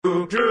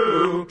It's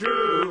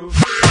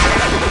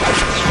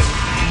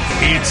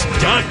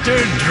Dr.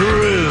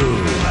 Drew,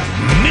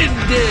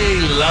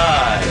 Midday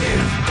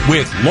Live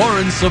with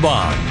Lauren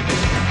Saban.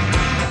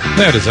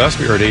 That is us.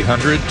 We are at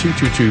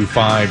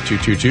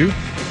 800-222-5222.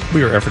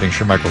 We are efforting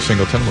Shermichael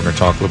Singleton. We're going to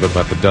talk a little bit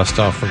about the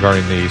dust-off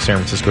regarding the San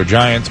Francisco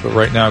Giants. But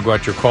right now, go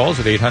out your calls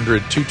at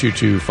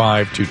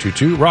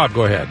 800-222-5222. Rob,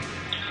 go ahead.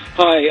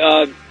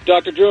 Hi,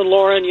 Dr. Drew and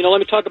Lauren. Let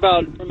me talk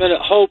about, for a minute,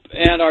 hope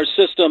and our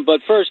system. But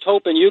first,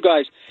 hope and you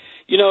guys.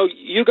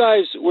 You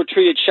guys were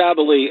treated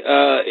shabbily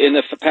in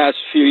the past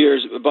few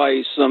years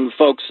by some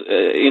folks,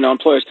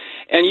 employers.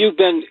 And you've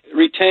been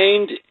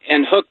retained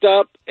and hooked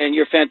up, and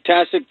you're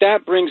fantastic.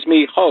 That brings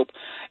me hope.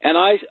 And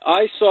I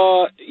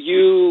saw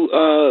you,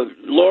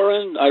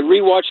 Lauren. I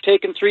rewatched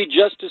Taken 3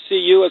 just to see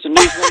you as a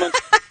newswoman.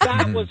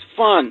 That was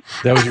fun.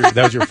 That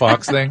was your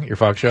Fox thing, your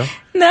Fox show?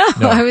 No.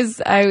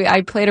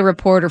 I played a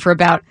reporter for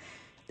about,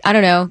 I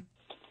don't know,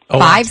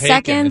 5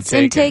 seconds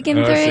in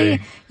Taken 3.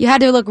 You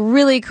had to look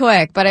really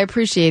quick, but I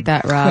appreciate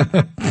that, Rob.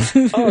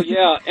 Oh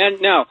yeah, and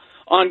now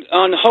on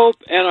hope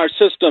and our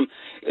system,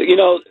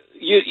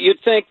 you'd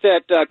think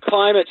that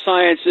climate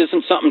science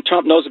isn't something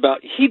Trump knows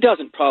about. He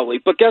doesn't probably,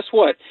 but guess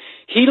what?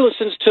 He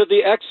listens to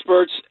the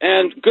experts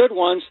and good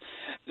ones.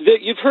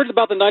 You've heard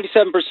about the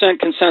 97%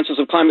 consensus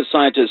of climate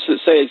scientists that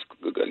say it's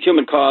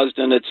human-caused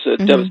and it's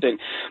devastating.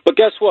 But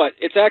guess what?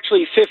 It's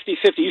actually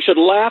 50-50. You should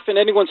laugh in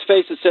anyone's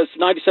face that says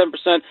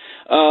 97%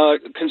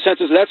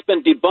 consensus. That's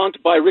been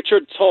debunked by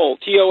Richard Toll,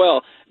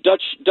 T-O-L,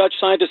 Dutch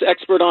scientist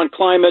expert on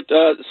climate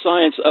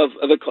science of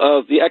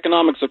the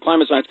economics of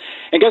climate science.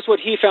 And guess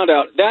what he found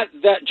out? That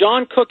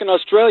John Cook in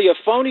Australia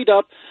phonied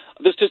up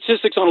the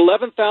statistics on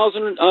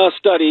 11,000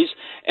 studies,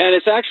 and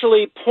it's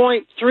actually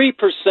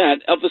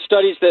 0.3% of the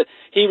studies that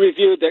he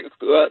reviewed that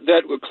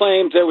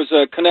claimed there was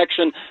a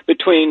connection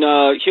between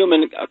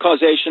human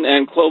causation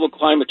and global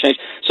climate change.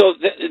 So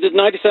the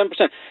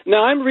 97%.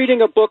 Now, I'm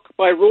reading a book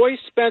by Roy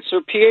Spencer,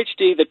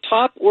 Ph.D., the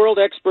top world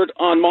expert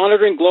on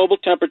monitoring global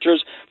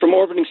temperatures from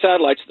orbiting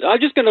satellites.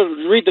 I'm just going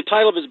to read the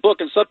title of his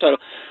book and subtitle.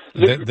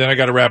 Then I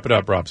got to wrap it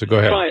up, Rob, so go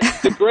ahead. Right.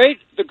 The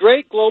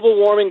Great Global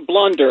Warming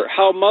Blunder,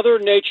 How Mother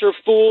Nature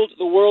Fooled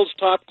the World's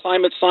Top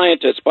Climate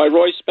Scientists by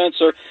Roy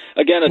Spencer,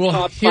 again,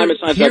 top climate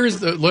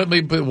scientist. Let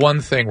me put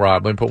one thing,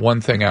 Rob. Let me put one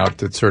thing out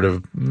that sort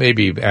of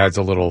maybe adds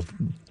a little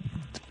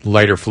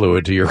lighter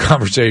fluid to your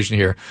conversation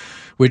here,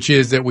 which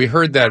is that we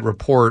heard that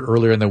report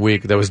earlier in the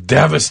week that was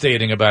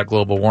devastating about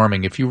global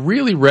warming. If you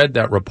really read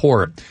that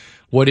report,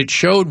 what it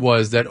showed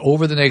was that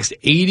over the next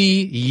 80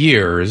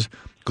 years,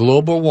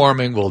 global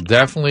warming will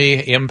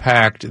definitely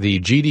impact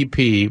the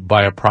GDP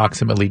by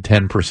approximately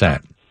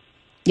 10%.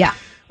 Yeah.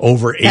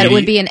 Over 80, that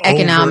would be an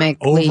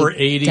economically over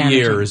 80 damaging.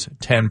 Years,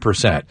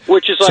 10%.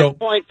 Which is like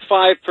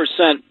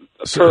 0.5%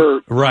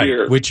 per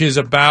year. Which is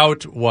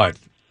about, what,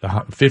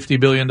 $50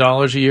 billion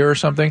a year or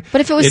something?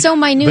 But if it was so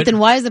minute, then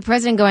why is the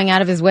president going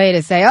out of his way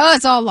to say,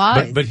 it's all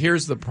lies? But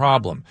here's the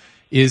problem,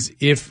 is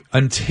if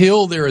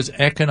until there is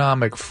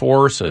economic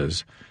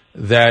forces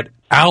that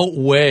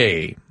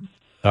outweigh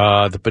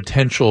the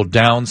potential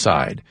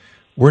downside,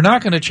 we're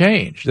not going to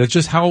change. That's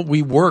just how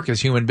we work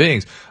as human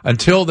beings.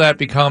 Until that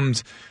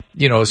becomes,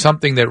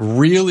 something that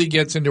really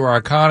gets into our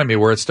economy,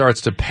 where it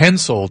starts to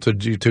pencil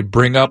to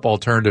bring up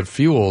alternative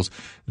fuels,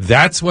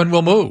 that's when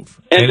we'll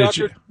move. And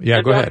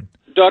go ahead.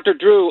 Dr.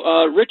 Drew,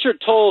 Richard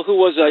Toll, who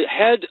was a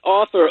head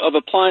author of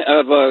a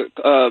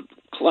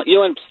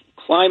UN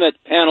climate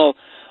panel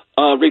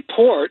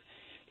report,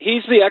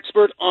 he's the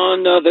expert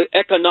on the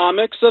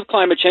economics of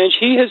climate change.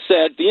 He has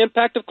said the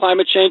impact of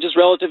climate change is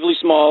relatively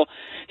small,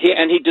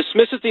 and he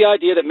dismisses the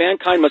idea that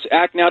mankind must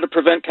act now to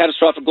prevent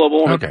catastrophic global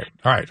warming. Okay,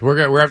 all right. We're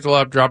going to have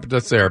to drop it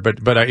there, but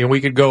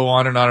we could go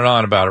on and on and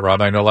on about it, Rob.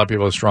 I know a lot of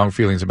people have strong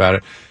feelings about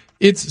it.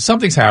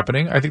 Something's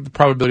happening. I think the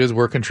probability is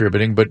we're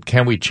contributing, but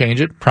can we change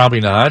it?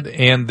 Probably not.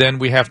 And then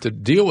we have to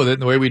deal with it.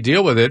 And the way we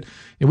deal with it,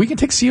 and we can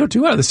take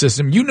CO2 out of the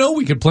system.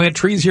 We can plant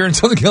trees here in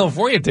Southern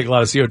California and take a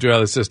lot of CO2 out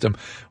of the system.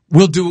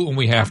 We'll do it when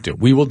we have to.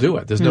 We will do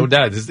it. There's no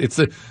doubt.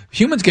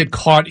 Humans get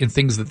caught in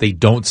things that they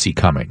don't see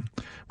coming.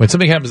 When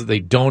something happens that they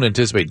don't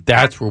anticipate,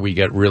 that's where we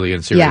get really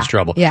in serious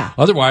trouble. Yeah.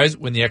 Otherwise,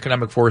 when the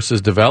economic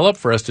forces develop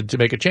for us to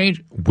make a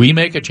change, we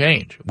make a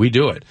change. We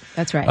do it.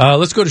 That's right.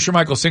 Let's go to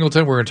Shermichael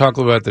Singleton. We're going to talk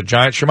a little about the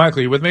Giants. Shermichael,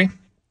 are you with me?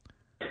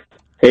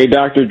 Hey,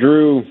 Dr.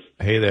 Drew.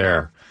 Hey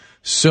there.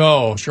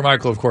 So,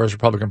 Shermichael, of course,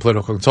 Republican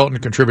political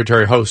consultant,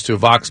 contributory host to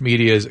Vox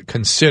Media's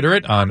Consider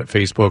It on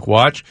Facebook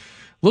Watch. A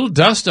little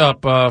dust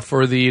up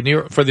for the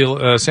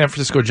San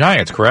Francisco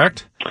Giants,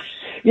 correct?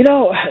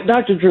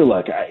 Dr. Drew,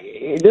 look,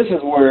 this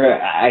is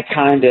where I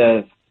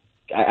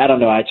don't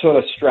know, I sort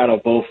of straddle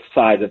both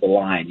sides of the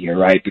line here,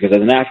 right? Because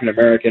as an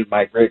African-American,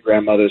 my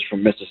great-grandmother's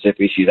from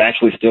Mississippi. She's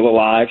actually still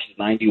alive. She's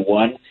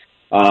 91.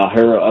 One of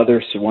her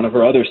other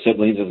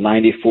siblings is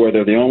 94.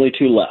 They're the only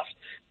two left.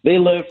 They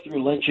lived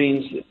through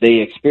lynchings. They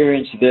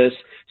experienced this.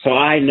 So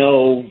I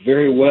know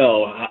very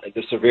well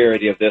the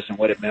severity of this and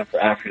what it meant for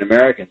African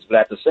Americans. But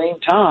at the same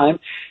time,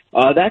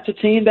 that's a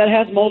team that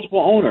has multiple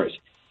owners.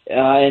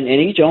 and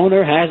each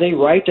owner has a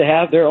right to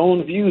have their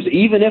own views,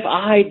 even if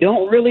I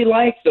don't really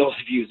like those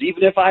views,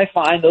 even if I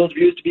find those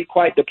views to be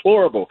quite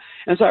deplorable.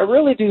 And so I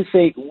really do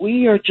think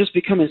we are just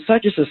becoming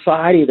such a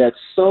society that's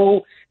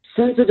so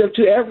sensitive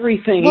to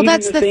everything. Well, even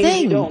that's the things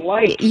thing. You don't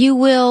like. You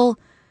will,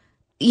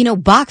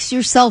 box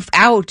yourself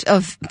out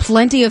of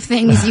plenty of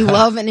things you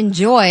love and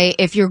enjoy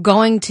if you're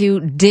going to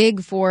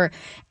dig for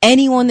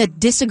anyone that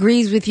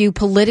disagrees with you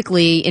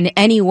politically in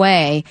any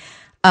way.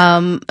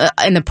 In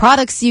the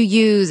products you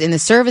use, in the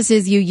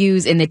services you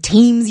use, in the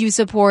teams you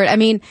support. I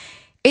mean,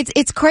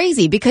 it's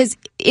crazy because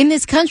in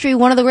this country,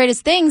 one of the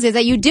greatest things is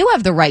that you do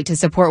have the right to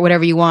support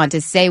whatever you want,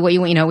 to say what you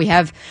want. We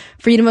have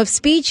freedom of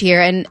speech here,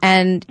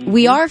 and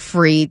we are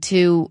free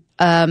to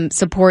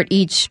support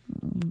each,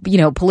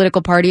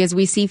 political party as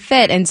we see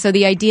fit. And so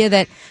the idea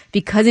that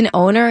because an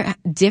owner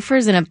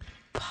differs in a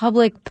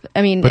public,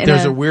 but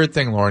there's a weird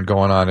thing, Lauren,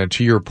 going on. And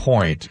to your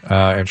point,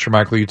 and sure,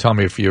 Michael, you tell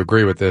me if you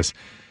agree with this.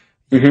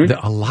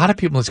 A lot of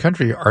people in this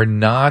country are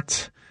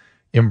not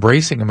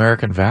embracing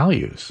American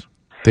values.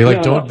 They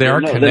aren't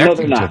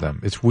connecting to them.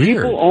 It's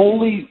weird.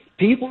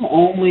 People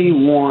only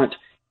want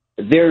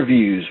their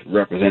views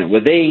represented,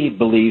 what they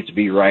believe to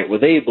be right,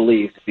 what they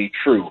believe to be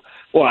true.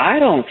 Well, I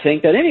don't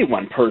think that any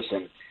one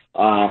person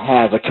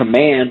has a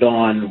command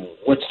on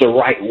what's the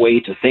right way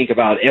to think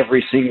about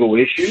every single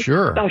issue.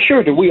 Sure. Now,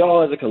 sure, do we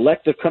all as a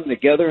collective come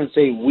together and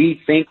say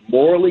we think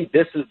morally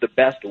this is the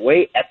best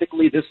way,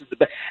 ethically this is the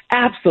best?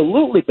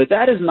 Absolutely, but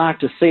that is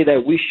not to say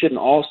that we shouldn't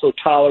also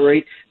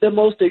tolerate the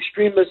most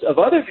extremist of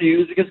other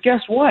views, because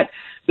guess what?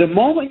 The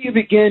moment you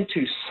begin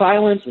to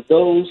silence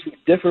those who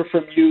differ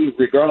from you,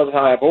 regardless of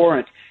how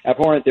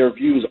abhorrent their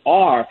views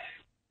are,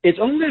 it's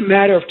only a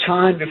matter of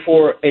time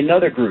before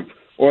another group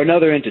or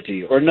another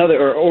entity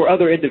or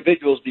other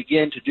individuals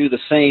begin to do the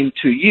same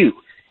to you.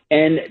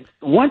 And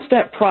once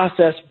that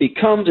process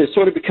becomes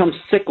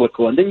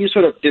cyclical, and then you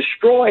sort of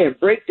destroy and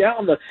break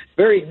down the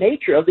very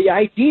nature of the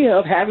idea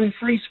of having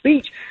free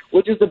speech,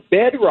 which is the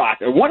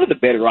bedrock, or one of the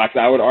bedrocks,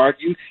 I would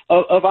argue,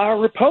 of our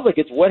republic.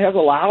 It's what has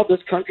allowed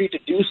this country to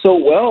do so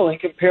well in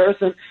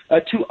comparison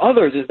to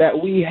others, is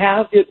that we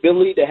have the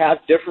ability to have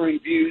differing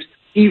views,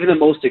 even the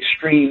most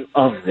extreme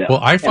of them.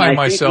 Well, I find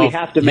myself, think we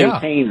have to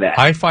maintain that.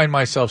 I find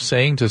myself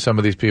saying to some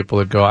of these people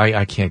that go,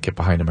 I can't get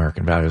behind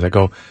American values. I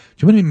go, do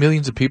you know how many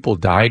millions of people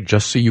died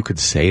just so you could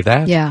say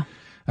that? Yeah.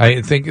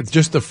 I think it's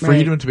just the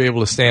freedom to be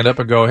able to stand up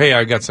and go, hey,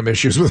 I got some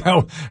issues with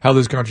how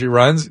this country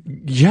runs.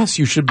 Yes,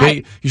 you should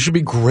be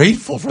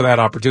grateful for that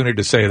opportunity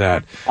to say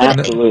that.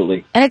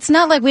 Absolutely. And it's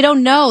not like we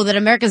don't know that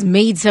America's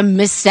made some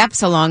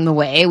missteps along the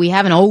way. We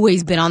haven't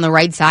always been on the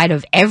right side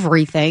of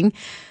everything.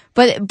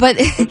 But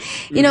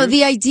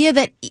the idea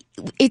that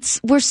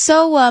we're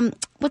so,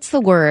 what's the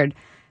word?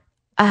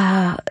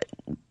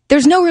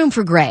 There's no room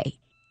for gray.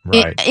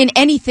 Right. In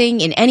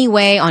anything, in any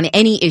way, on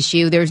any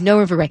issue, there's no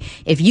room for gray.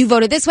 If you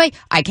voted this way,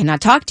 I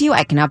cannot talk to you.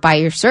 I cannot buy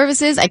your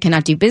services. I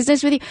cannot do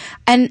business with you.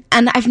 And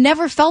I've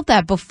never felt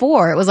that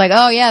before. It was like,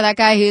 oh yeah, that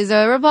guy who's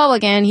a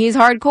Republican, he's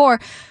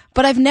hardcore.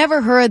 But I've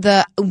never heard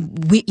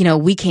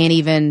we can't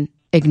even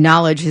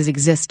acknowledge his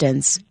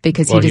existence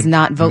because he does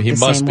not vote the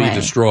same way. He must be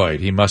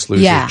destroyed. He must lose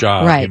his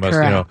job. Right, he must,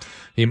 correct.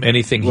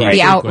 Anything he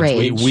the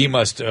outrage. we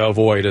must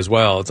avoid as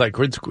well. It's like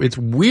it's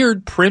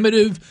weird,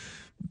 primitive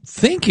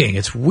thinking.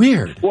 It's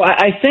weird. Well,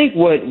 I think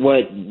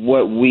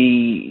what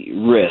we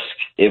risk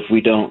if we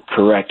don't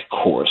correct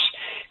course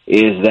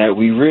is that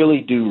we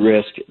really do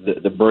risk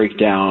the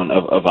breakdown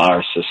of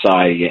our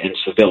society and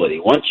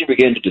civility. Once you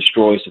begin to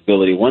destroy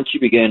civility, once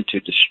you begin to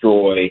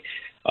destroy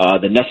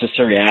the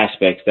necessary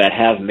aspects that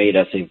have made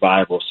us a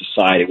viable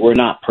society. We're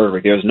not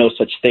perfect. There's no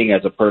such thing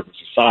as a perfect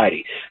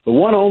society. But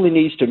one only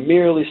needs to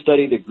merely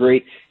study the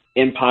great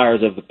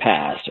empires of the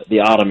past, the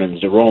Ottomans,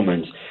 the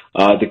Romans,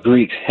 the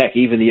Greeks, heck,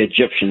 even the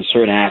Egyptians,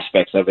 certain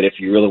aspects of it, if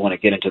you really want to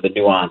get into the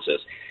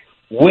nuances.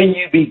 When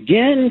you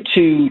begin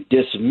to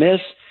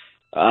dismiss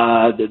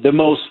the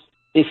most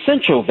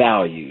essential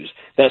values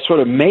that sort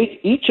of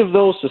make each of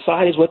those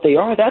societies what they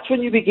are, that's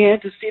when you begin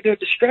to see their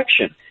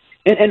destruction.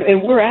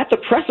 And we're at the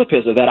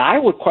precipice of that, I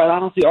would quite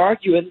honestly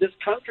argue, in this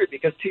country,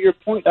 because to your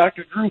point,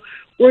 Dr. Drew,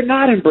 we're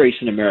not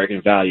embracing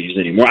American values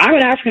anymore. I'm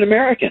an African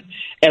American.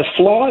 As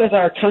flawed as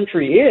our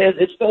country is,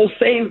 it's those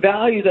same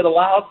values that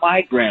allowed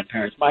my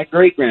grandparents, my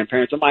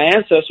great-grandparents, and my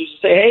ancestors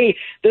to say, hey,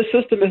 this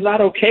system is not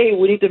okay.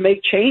 We need to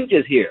make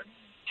changes here.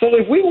 So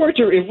if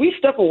we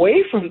step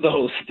away from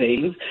those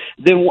things,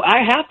 then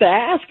I have to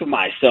ask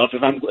myself,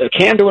 if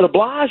candor would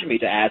oblige me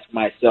to ask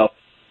myself,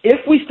 if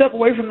we step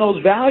away from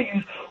those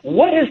values,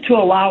 what is to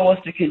allow us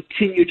to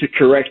continue to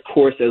correct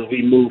course as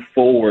we move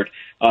forward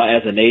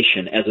as a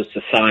nation, as a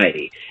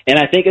society? And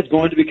I think it's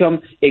going to become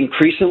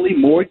increasingly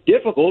more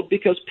difficult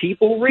because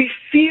people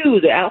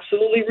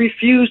absolutely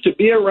refuse to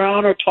be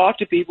around or talk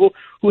to people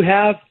who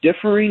have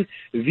differing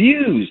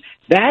views.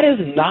 That is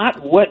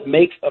not what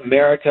makes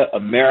America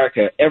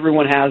America.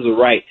 Everyone has the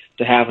right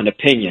to have an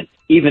opinion,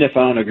 even if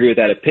I don't agree with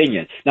that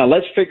opinion. Now,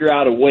 let's figure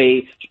out a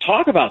way to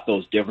talk about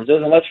those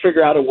differences, and let's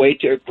figure out a way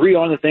to agree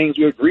on the things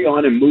we agree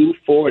on and move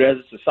forward as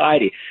a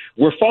society.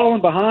 We're falling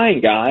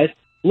behind, guys.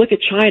 Look at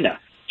China.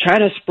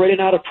 China's spreading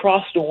out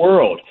across the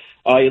world.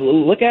 You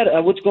look at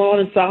what's going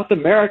on in South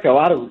America. A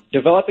lot of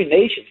developing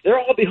nations, they're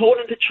all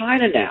beholden to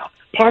China now.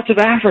 Parts of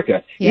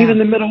Africa, even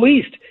the Middle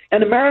East.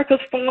 And America's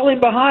falling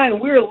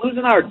behind. We're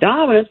losing our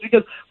dominance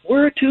because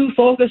we're too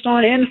focused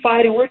on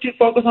infighting. We're too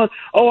focused on,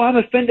 I'm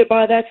offended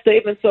by that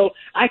statement, so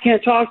I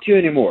can't talk to you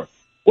anymore.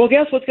 Well,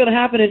 guess what's going to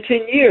happen in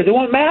 10 years? It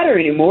won't matter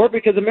anymore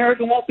because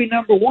America won't be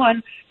number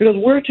one because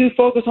we're too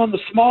focused on the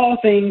small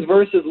things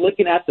versus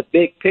looking at the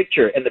big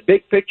picture. And the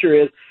big picture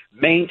is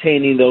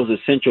maintaining those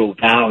essential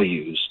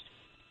values.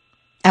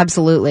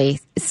 Absolutely.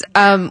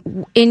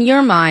 In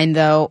your mind,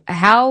 though,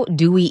 how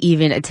do we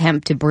even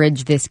attempt to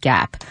bridge this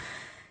gap?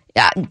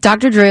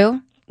 Dr.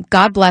 Drew,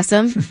 God bless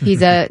him.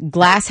 He's a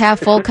glass half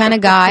full kind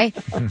of guy,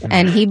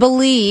 and he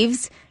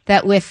believes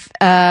that with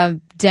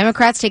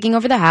Democrats taking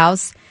over the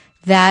House,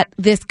 that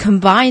this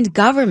combined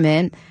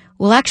government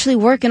will actually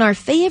work in our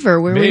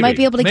favor, where we might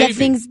be able to get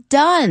things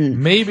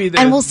done.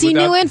 And we'll see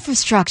new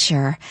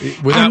infrastructure.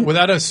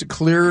 Without us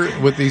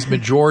clear with these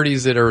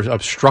majorities that are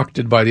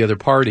obstructed by the other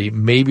party,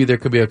 maybe there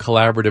could be a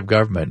collaborative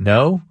government.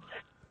 No?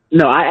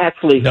 No, I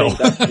actually think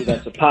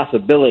that's a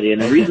possibility.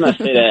 And the reason I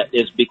say that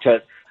is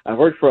because I've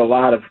worked for a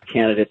lot of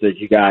candidates,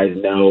 as you guys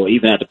know,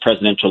 even at the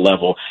presidential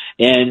level.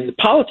 And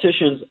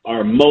politicians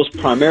are most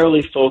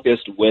primarily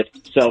focused with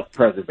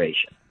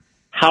self-preservation.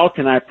 How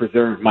can I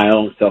preserve my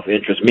own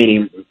self-interest,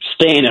 meaning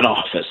staying in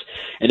office?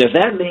 And if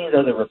that means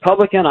as a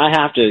Republican, I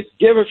have to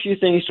give a few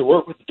things to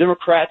work with the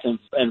Democrats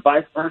and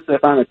vice versa,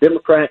 if I'm a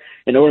Democrat,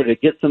 in order to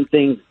get some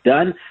things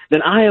done,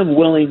 then I am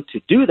willing to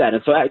do that.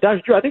 And so,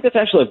 Dr. Drew, I think that's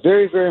actually a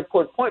very, very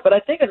important point. But I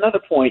think another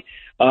point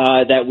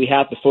that we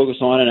have to focus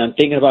on, and I'm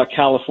thinking about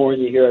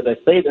California here as I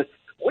say this,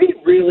 we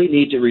really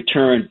need to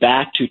return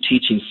back to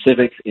teaching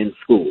civics in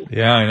school.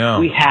 Yeah, I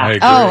know. We have.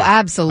 Oh,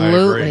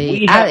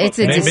 absolutely. It's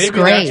a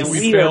disgrace. Maybe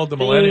we failed the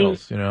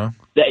millennials, you know.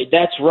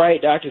 That's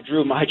right, Dr.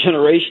 Drew, my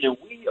generation, and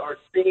we are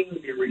seeing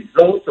the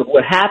results of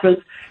what happens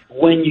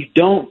when you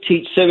don't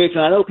teach civics.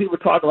 And I know people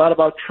talk a lot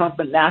about Trump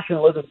and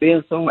nationalism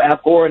being so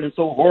abhorrent and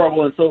so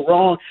horrible and so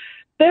wrong.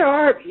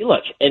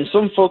 Look, and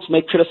some folks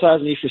may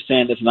criticize me for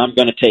saying this, and I'm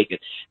going to take it.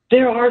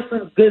 There are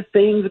some good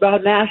things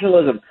about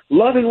nationalism.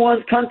 Loving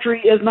one's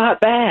country is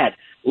not bad.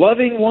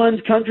 Loving one's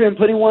country and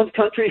putting one's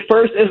country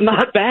first is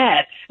not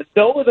bad.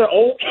 Those are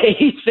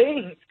okay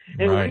things.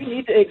 And we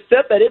need to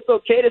accept that it's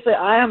okay to say,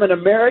 I am an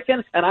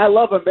American, and I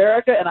love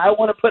America, and I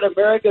want to put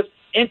America's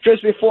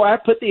interests before I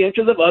put the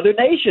interests of other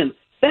nations.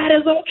 That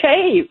is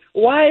okay.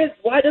 Why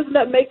doesn't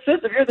that make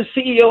sense? If you're the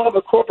CEO of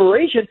a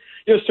corporation,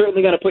 you're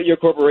certainly going to put your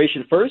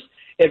corporation first.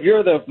 If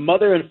you're the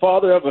mother and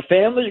father of a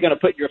family, you're going to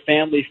put your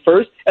family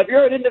first. If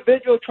you're an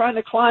individual trying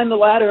to climb the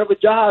ladder of a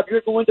job,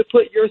 you're going to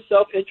put your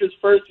self-interest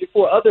first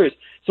before others.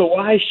 So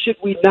why should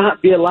we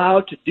not be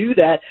allowed to do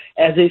that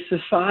as a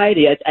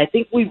society? I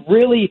think we've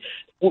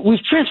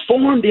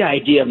transformed the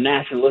idea of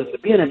nationalism to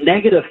being a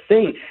negative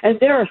thing, and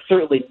there are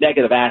certainly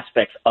negative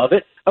aspects of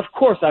it. Of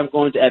course, I'm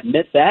going to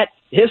admit that.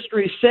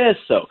 History says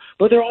so.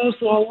 But there are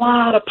also a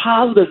lot of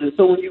positives. And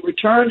so when you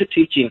return to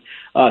teaching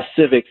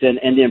civics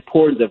and the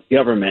importance of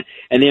government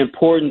and the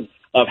importance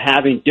of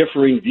having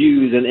differing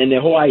views and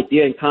the whole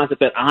idea and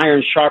concept that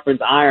iron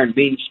sharpens iron,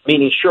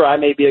 meaning sure, I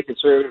may be a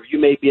conservative, you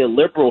may be a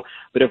liberal,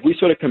 but if we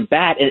sort of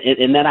combat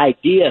in that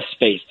idea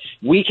space,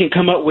 we can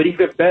come up with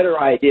even better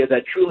ideas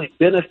that truly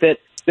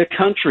benefit the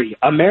country,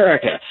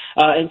 America.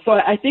 And so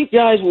I think,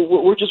 guys,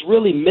 we're just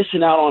really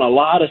missing out on a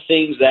lot of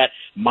things that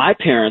my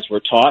parents were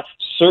taught.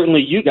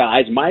 Certainly you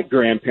guys, my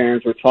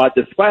grandparents were taught,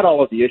 despite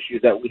all of the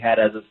issues that we had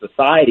as a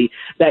society,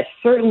 that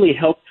certainly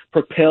helped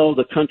propel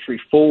the country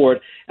forward.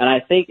 And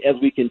I think as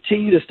we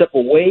continue to step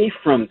away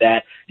from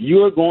that,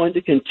 you are going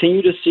to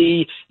continue to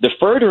see the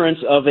furtherance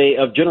of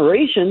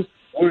generations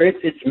where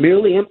it's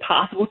merely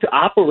impossible to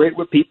operate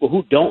with people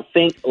who don't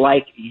think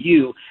like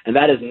you. And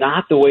that is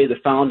not the way the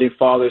Founding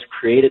Fathers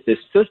created this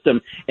system.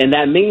 And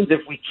that means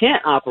if we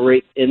can't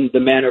operate in the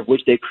manner of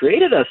which they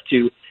created us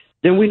to,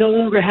 then we no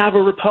longer have a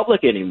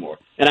republic anymore.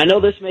 And I know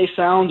this may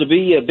sound to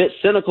be a bit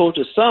cynical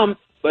to some,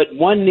 but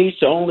one needs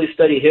to only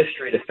study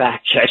history to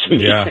fact check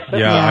me. Yeah,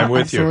 I'm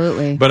with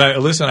absolutely. you. But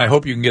I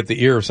hope you can get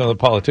the ear of some of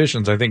the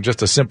politicians. I think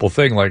just a simple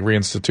thing like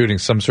reinstituting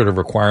some sort of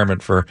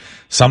requirement for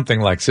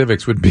something like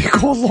civics would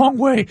go a long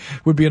way,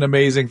 would be an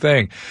amazing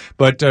thing.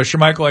 But,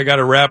 Shermichael, I got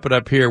to wrap it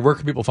up here. Where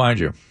can people find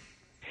you?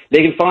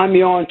 They can find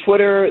me on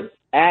Twitter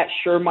at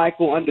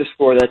Shermichael_.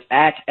 That's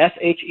at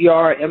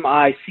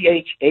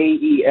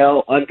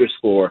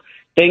SherMichael_.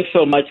 Thanks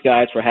so much,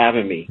 guys, for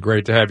having me.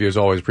 Great to have you as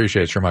always.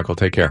 Appreciate it, Shermichael.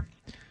 Take care.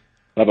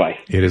 Bye-bye.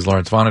 It is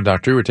Lawrence Vaughn and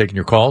Dr. Drew. We're taking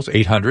your calls,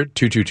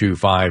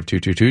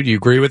 800-222-5222. Do you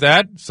agree with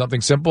that?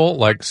 Something simple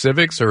like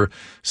civics or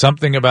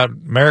something about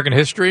American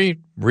history?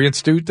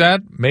 Reinstitute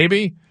that,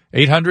 maybe?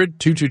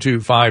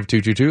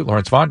 800-222-5222.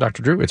 Lawrence Vaughn,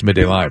 Dr. Drew. It's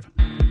Midday Live.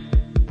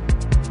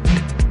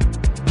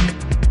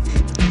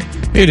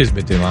 It is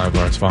Midday Live.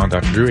 Lawrence Vaughn,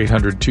 Dr. Drew.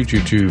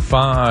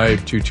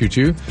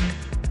 800-222-5222.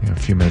 We have a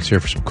few minutes here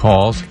for some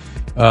calls.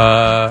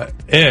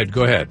 Ed,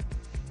 go ahead.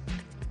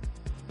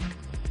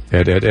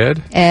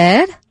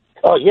 Ed?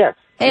 Oh, yes.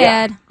 Hey,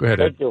 Yeah. Ed. Go ahead,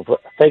 Ed.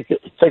 Thank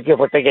you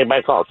for taking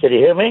my call. Can you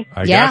hear me?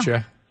 I Yeah.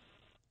 gotcha.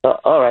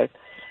 All right.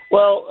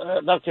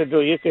 Well, Dr.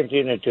 Drew, you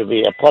continue to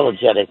be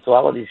apologetic to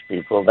all of these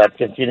people that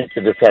continue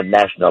to defend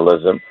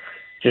nationalism,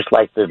 just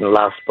like the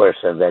last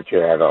person that you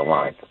had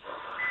online.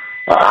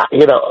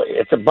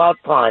 It's about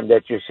time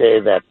that you say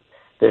that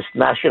this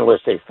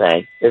nationalistic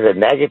thing is a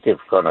negative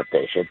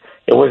connotation.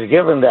 It was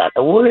given that.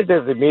 What is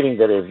the meaning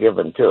that is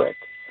given to it?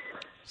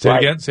 Say it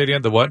Right. again. Say it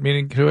again. The what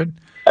meaning to it?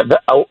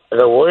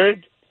 The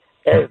word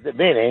has the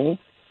meaning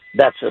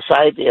that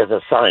society has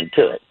assigned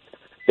to it.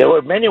 There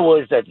were many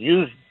words that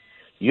used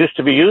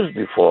to be used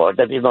before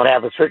that did not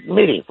have a certain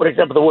meaning. For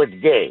example, the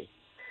word gay.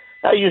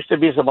 That used to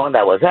be someone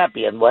that was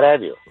happy and what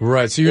have you.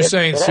 Right. So you're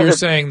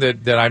saying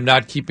that I'm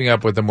not keeping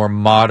up with the more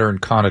modern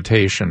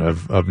connotation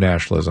of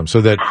nationalism.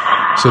 So that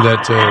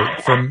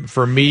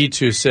for me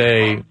to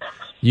say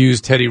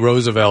use Teddy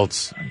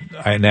Roosevelt's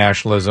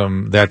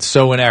nationalism, that's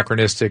so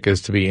anachronistic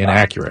as to be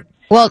inaccurate.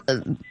 Well,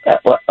 Teddy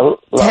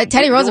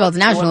you Roosevelt's want-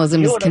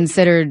 nationalism you is want-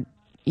 considered,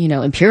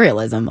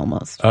 imperialism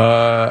almost.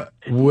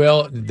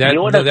 Well,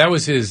 that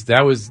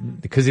was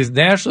because his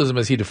nationalism,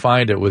 as he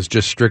defined it, was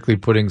just strictly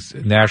putting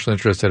national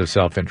interest ahead of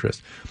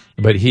self-interest.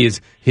 But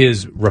his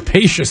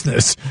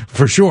rapaciousness,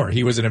 for sure,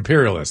 he was an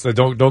imperialist.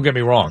 Don't get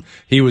me wrong,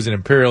 he was an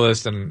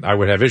imperialist, and I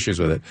would have issues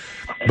with it.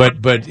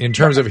 But in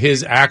terms of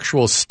his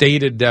actual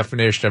stated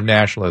definition of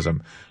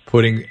nationalism,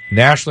 putting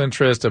national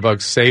interest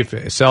above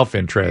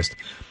self-interest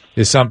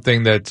is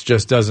something that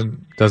just doesn't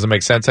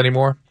make sense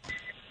anymore.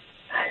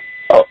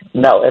 Oh,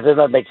 no, it does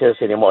not make sense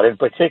anymore. In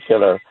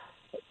particular,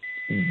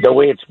 the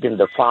way it's been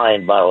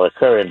defined by our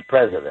current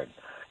president,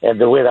 and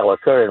the way that our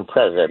current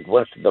president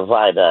wants to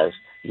divide us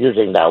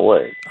using that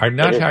word. I've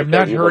not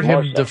heard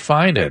him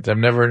define it. I've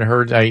never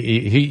heard.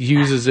 He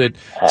uses it.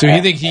 So you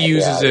think he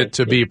uses it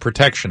to be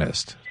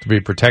protectionist? To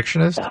be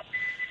protectionist?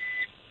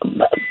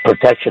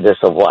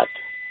 Protectionist of what?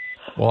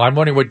 Well, I'm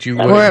wondering what you.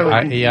 We're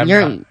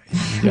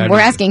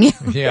asking you.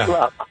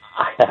 Yeah.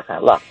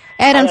 Look,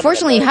 Ed,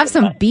 unfortunately, you have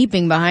some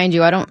beeping behind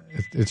you. I don't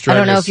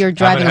know if you're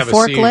driving a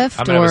forklift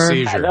I'm gonna have a or.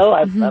 seizure. No,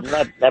 I'm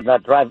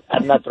not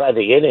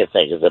driving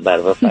anything. As a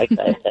matter of fact,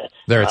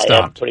 There it I am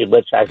stopped. pretty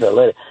much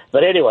isolated.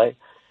 But anyway,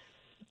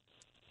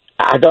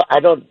 I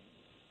don't.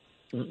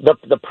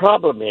 The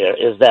problem here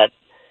is that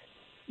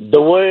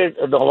the word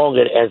no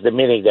longer has the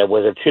meaning that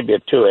was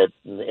attributed to it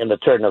in the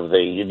turn of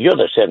the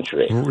other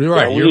century.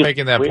 Right, you're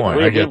making that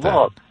point. I get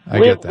that.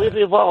 We've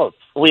evolved.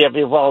 We have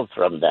evolved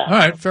from that. All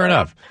right, fair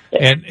enough.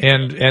 And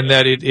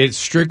that it's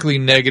strictly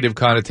negative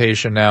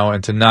connotation now,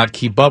 and to not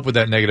keep up with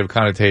that negative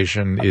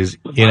connotation is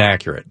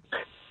inaccurate.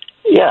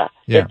 Yeah.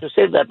 Yeah. And to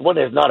say that one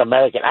is not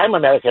American. I'm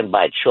American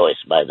by choice,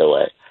 by the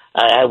way.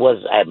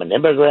 I'm an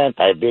immigrant.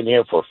 I've been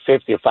here for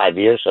 55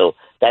 years, so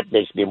that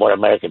makes me more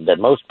American than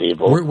most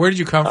people. Where did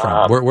you come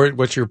from?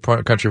 What's your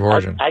country of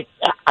origin?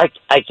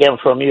 I came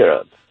from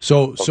Europe.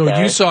 So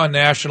Okay. you saw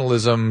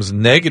nationalism's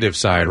negative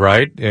side,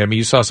 right? I mean,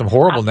 you saw some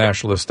horrible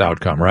nationalist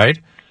outcome, right?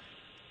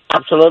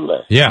 Absolutely.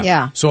 Yeah.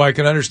 Yeah. So I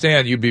can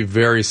understand you'd be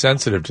very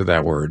sensitive to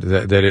that word.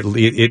 That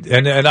it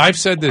and I've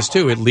said this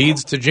too. It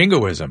leads to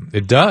jingoism.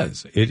 It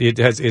does.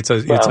 It's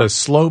a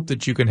slope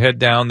that you can head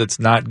down that's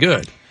not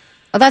good.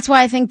 Well, that's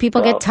why I think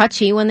people get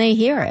touchy when they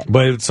hear it.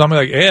 But it's something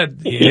like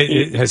Ed,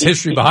 it has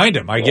history behind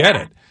him. I get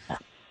it.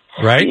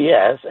 Right?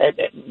 Yes,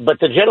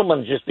 but the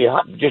gentleman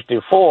just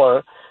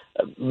before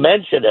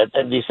mentioned it,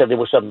 and he said there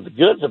were some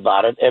goods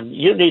about it, and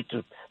you need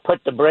to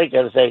put the brake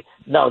and say,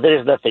 no, there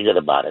is nothing good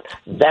about it.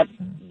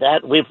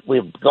 That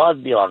we've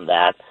gone beyond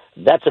that.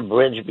 That's a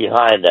bridge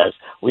behind us.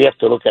 We have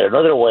to look at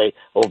another way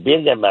of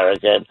being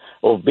American,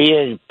 of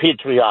being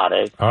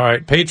patriotic. All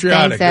right,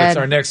 patriotic. Thanks, That's Ed.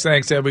 our next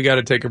thing. Ed, we got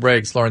to take a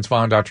break. It's Lawrence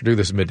Vaughn, Dr. Drew.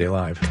 This is Midday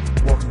Live.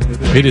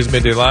 It is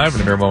Midday Live.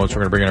 In a mere moments,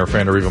 we're going to bring in our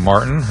friend Ariva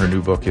Martin. Her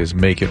new book is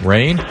Make It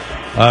Rain.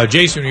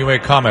 Jason, you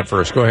make a comment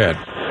first. Go ahead.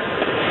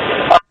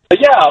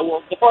 Yeah,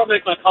 well, before I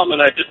make my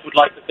comment, I just would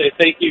like to say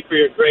thank you for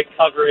your great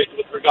coverage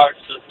with regards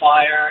to the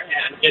fire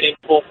and getting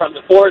people from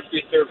the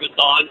Forestry Service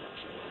on.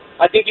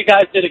 I think you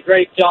guys did a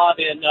great job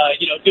in,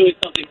 doing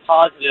something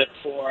positive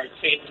for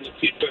changing the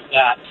future of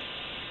that.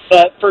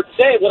 But for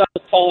today, what I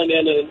was calling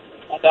in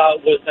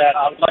about was that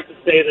I would like to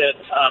say that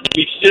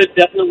we should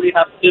definitely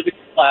have civics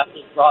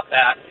classes brought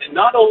back and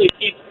not only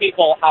teach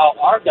people how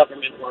our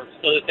government works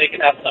so that they can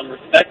have some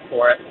respect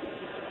for it,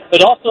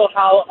 but also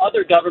how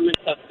other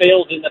governments have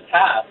failed in the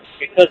past.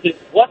 Because it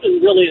wasn't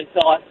really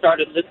until I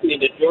started listening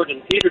to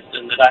Jordan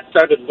Peterson that I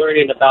started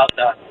learning about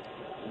the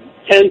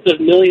tens of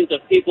millions of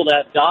people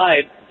that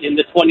died in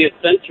the 20th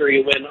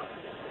century when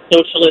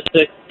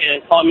socialistic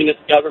and communist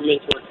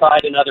governments were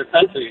tried in other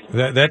countries.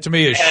 That to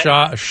me is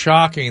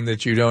shocking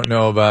that you don't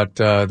know about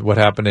what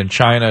happened in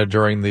China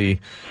during the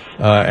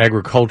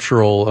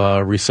agricultural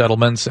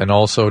resettlements and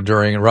also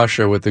during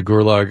Russia with the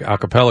Gulag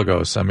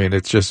archipelagos. I mean,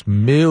 it's just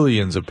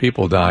millions of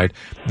people died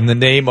in the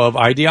name of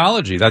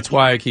ideology. That's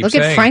why I keep Look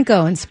saying. at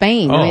Franco in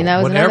Spain. I mean, that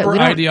was whenever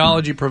another,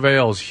 ideology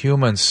prevails,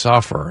 humans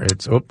suffer.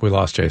 We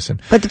lost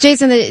Jason. But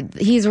Jason,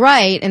 he's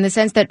right in the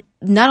sense that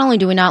not only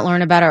do we not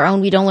learn about our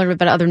own, we don't learn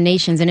about other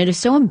nations. And it is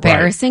so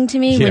embarrassing to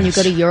me when you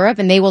go to Europe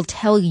and they will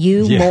tell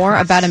you more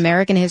about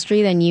American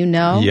history than you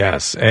know.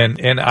 Yes. And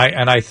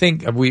I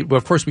think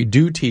of course we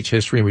do teach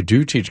history and we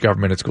do teach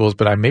government at schools,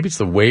 but maybe it's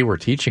the way we're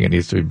teaching it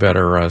needs to be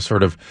better,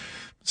 sort of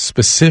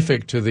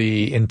specific to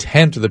the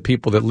intent of the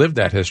people that lived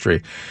that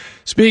history.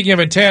 Speaking of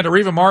intent,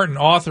 Ariva Martin,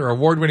 author,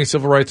 award-winning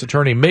civil rights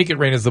attorney, Make It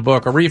Rain is the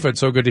book. Ariva, it's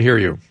so good to hear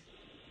you.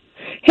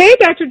 Hey,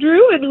 Dr.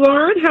 Drew and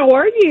Lauren, how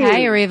are you?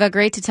 Hi, Ariva.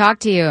 Great to talk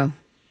to you.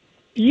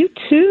 You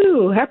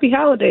too. Happy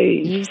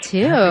holidays. You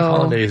too. Happy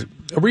holidays.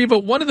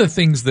 Ariva, one of the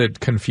things that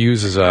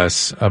confuses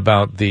us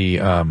about the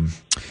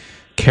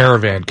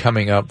caravan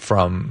coming up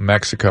from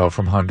Mexico,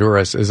 from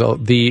Honduras, is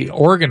the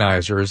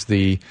organizers,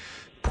 the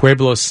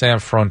Pueblos Sin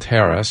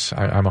Fronteras.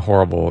 I'm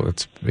horrible at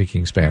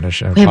speaking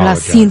Spanish.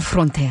 Pueblos Sin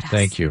Fronteras.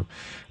 Thank you.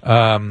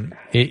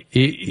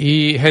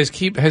 He has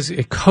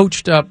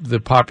coached up the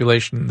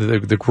population,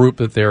 the group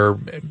that they're,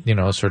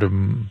 sort of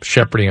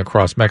shepherding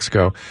across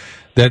Mexico,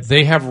 that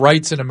they have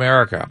rights in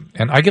America.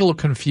 And I get a little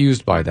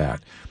confused by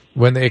that.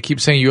 When they keep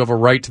saying you have a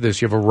right to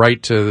this, you have a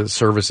right to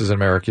services in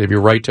America, you have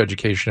your right to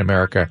education in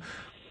America.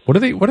 What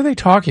are they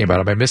talking about?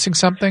 Am I missing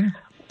something?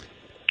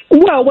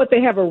 Well, what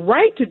they have a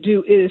right to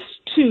do is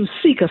to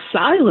seek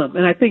asylum,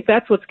 and I think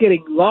that's what's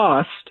getting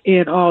lost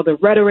in all the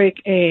rhetoric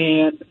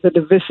and the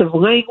divisive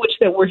language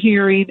that we're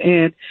hearing.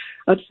 And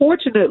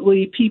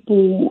unfortunately,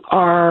 people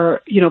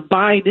are,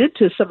 buying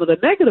into some of the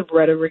negative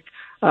rhetoric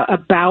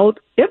about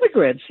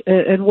immigrants.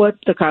 And what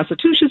the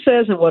Constitution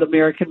says and what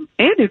American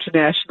and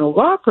international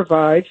law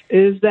provides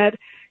is that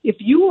if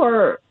you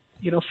are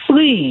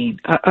fleeing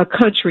a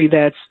country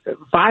that's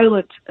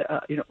violence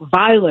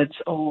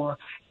or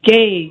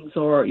gangs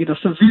or,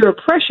 severe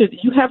oppression,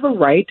 you have a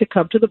right to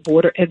come to the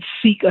border and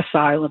seek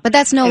asylum. But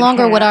that's no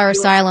longer what our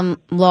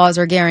asylum laws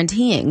are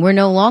guaranteeing. We're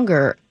no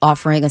longer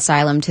offering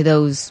asylum to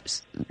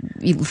those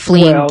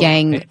fleeing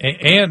gang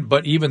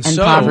but even and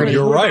so, poverty.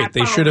 You're right.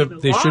 They should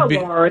be.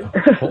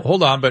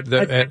 Hold on,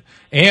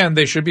 and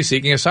they should be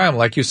seeking asylum,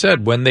 like you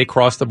said, when they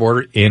cross the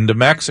border into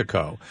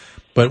Mexico.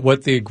 But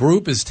what the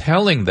group is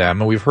telling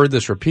them, and we've heard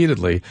this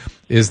repeatedly,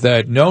 is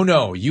that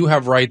no, you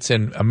have rights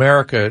in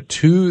America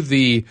to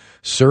the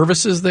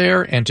services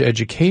there and to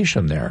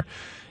education there.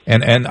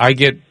 And I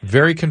get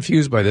very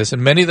confused by this,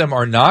 and many of them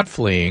are not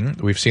fleeing.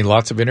 We've seen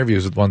lots of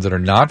interviews with ones that are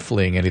not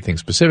fleeing anything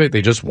specific.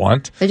 They just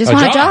want a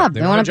job.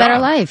 They want a better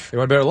life. They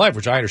want a better life,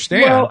 which I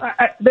understand. Well,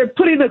 they're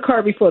putting the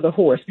cart before the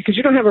horse, because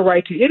you don't have a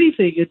right to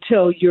anything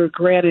until you're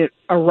granted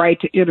a right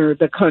to enter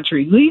the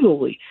country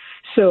legally.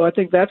 So I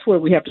think that's where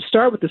we have to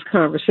start with this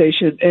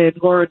conversation. And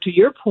Lauren, to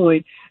your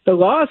point, the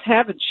laws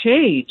haven't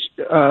changed.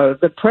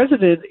 The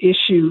president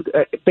issued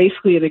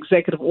basically an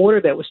executive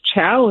order that was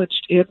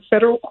challenged in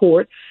federal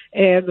court,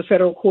 and the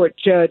federal court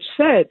judge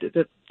said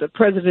that the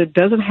president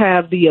doesn't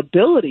have the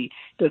ability,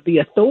 the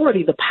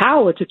authority, the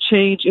power to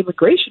change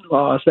immigration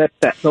laws. That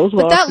those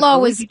laws can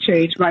only be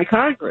changed by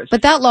Congress.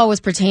 But that law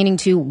was pertaining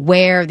to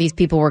where these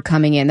people were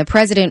coming in. The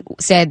president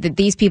said that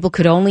these people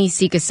could only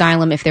seek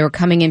asylum if they were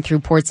coming in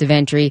through ports of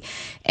entry,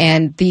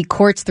 and the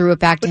courts threw it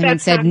back to him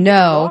and said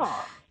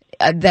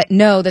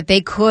that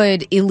they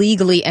could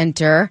illegally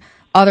enter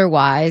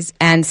otherwise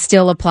and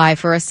still apply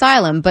for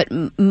asylum. But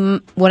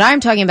what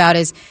I'm talking about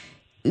is,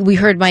 we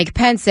heard Mike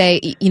Pence say,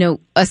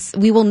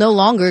 we will no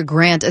longer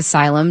grant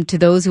asylum to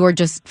those who are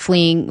just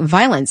fleeing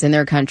violence in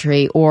their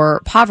country or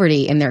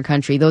poverty in their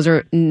country. Those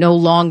are no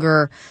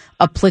longer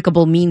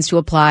applicable means to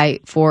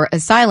apply for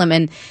asylum.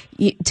 And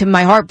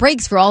my heart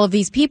breaks for all of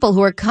these people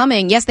who are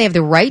coming. Yes, they have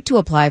the right to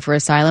apply for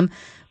asylum,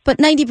 but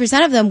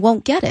 90% of them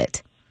won't get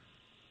it.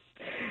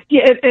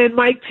 Yeah, and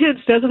Mike Pence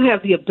doesn't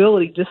have the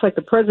ability, just like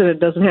the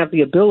president doesn't have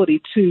the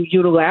ability to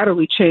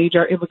unilaterally change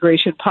our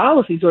immigration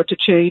policies or to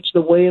change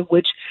the way in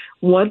which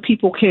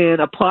people can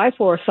apply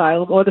for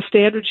asylum or the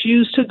standards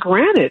used to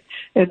grant it.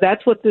 And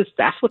that's what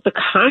the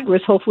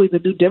Congress, hopefully the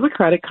new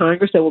Democratic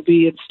Congress that will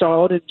be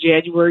installed in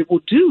January,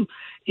 will do,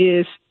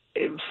 is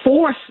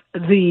force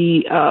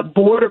the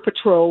Border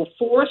Patrol,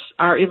 force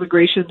our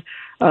immigration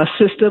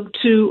system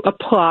to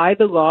apply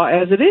the law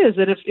as it is.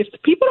 And if the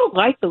people don't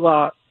like the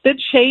law, then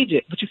change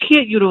it. But you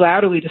can't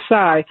unilaterally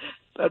decide,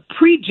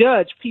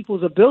 prejudge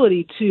people's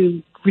ability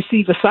to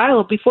receive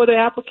asylum before their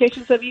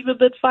applications have even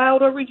been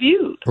filed or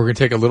reviewed. We're going to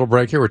take a little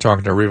break here. We're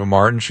talking to Ariva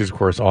Martin. She's, of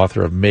course,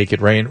 author of Make It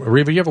Rain.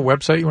 Ariva, you have a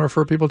website you want to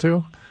refer people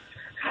to?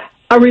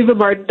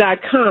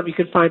 ArivaMartin.com. You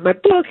can find my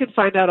book and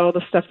find out all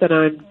the stuff that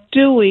I'm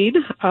doing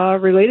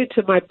related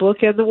to my book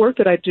and the work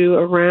that I do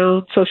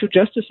around social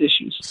justice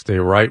issues. Stay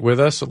right with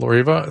us,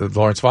 Ariva.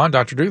 Lawrence Vaughn,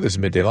 Dr. Drew. This is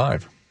Midday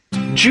Live.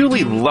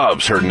 Julie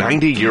loves her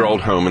 90-year-old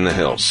home in the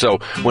hills, so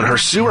when her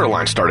sewer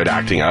line started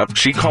acting up,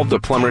 she called the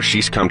plumber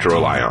she's come to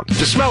rely on.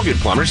 To smell good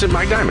plumbers at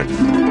Mike Diamond.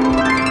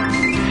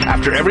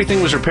 After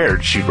everything was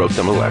repaired, she wrote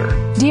them a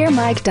letter. Dear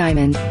Mike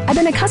Diamond, I've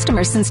been a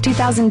customer since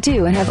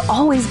 2002 and have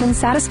always been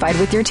satisfied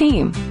with your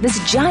team. This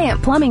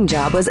giant plumbing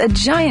job was a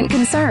giant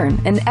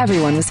concern, and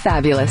everyone was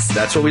fabulous.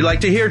 That's what we like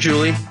to hear,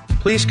 Julie.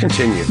 Please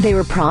continue. They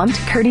were prompt,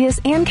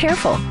 courteous, and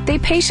careful. They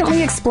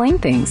patiently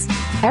explained things.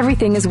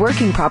 Everything is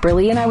working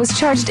properly, and I was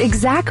charged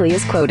exactly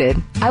as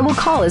quoted. I will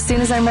call as soon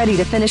as I'm ready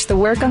to finish the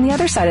work on the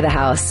other side of the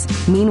house.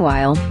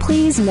 Meanwhile,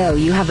 please know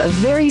you have a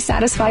very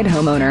satisfied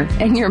homeowner,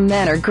 and your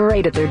men are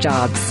great at their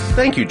jobs.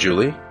 Thank you,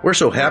 Julie. We're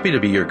so happy to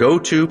be your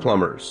go-to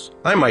plumbers.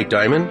 I'm Mike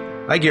Diamond.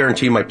 I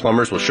guarantee my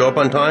plumbers will show up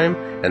on time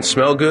and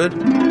smell good,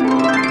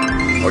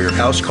 or your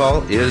house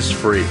call is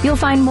free. You'll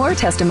find more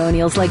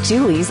testimonials like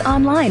Julie's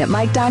online at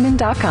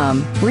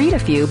MikeDiamond.com. Read a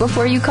few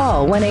before you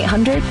call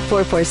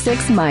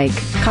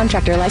 1-800-446-MIKE.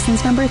 Contractor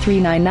license number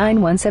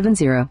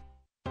 399170.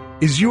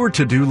 Is your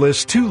to-do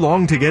list too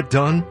long to get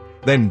done?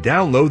 Then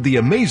download the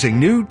amazing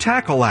new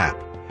Tackle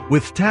app.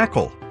 With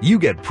Tackle, you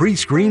get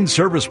pre-screened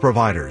service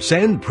providers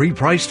and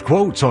pre-priced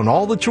quotes on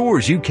all the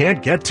chores you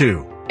can't get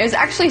to. It was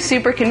actually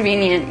super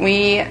convenient.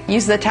 We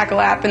used the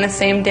Tackle app in the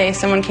same day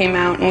someone came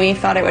out, and we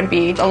thought it would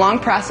be a long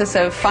process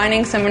of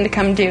finding someone to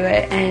come do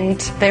it, and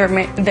they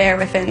were there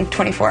within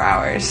 24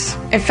 hours.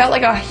 It felt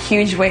like a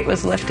huge weight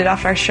was lifted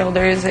off our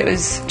shoulders. It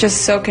was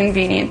just so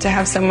convenient to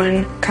have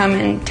someone come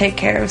and take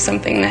care of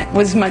something that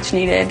was much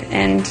needed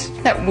and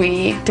that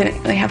we didn't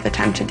really have the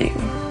time to do.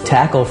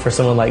 Tackle for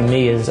someone like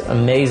me is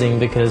amazing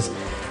because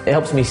it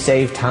helps me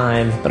save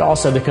time, but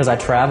also because I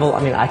travel,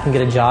 I can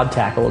get a job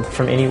tackled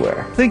from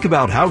anywhere. Think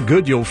about how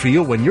good you'll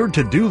feel when your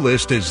to-do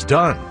list is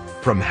done.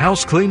 From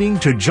house cleaning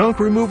to junk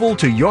removal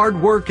to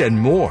yard work and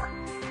more.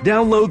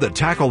 Download the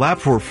Tackle app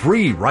for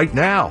free right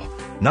now.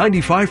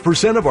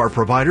 95% of our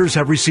providers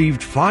have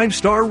received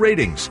 5-star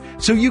ratings,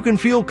 so you can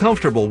feel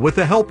comfortable with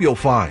the help you'll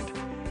find.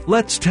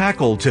 Let's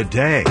tackle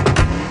today.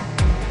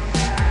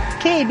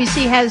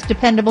 KABC has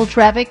dependable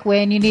traffic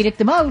when you need it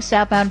the most.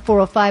 Southbound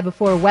 405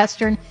 before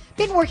Western.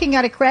 Been working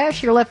out a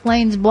crash. Your left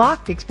lane's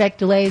blocked. Expect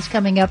delays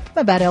coming up from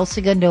about El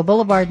Segundo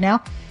Boulevard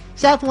now.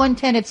 South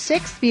 110 at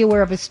 6th. Be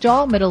aware of a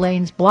stall. Middle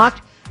lane's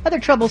blocked. Other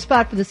trouble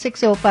spot for the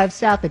 605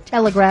 south at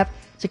Telegraph.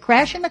 It's a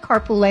crash in the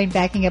carpool lane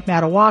backing up now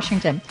to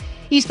Washington.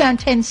 Eastbound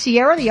 10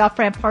 Sierra. The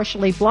off-ramp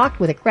partially blocked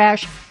with a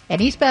crash.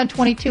 And eastbound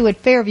 22 at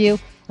Fairview.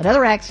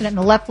 Another accident in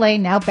the left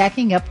lane now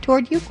backing up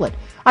toward Euclid.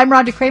 I'm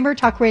Rhonda Kramer,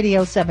 Talk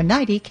Radio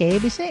 790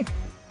 KABC.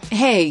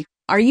 Hey,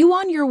 are you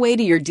on your way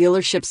to your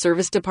dealership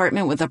service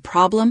department with a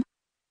problem?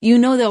 You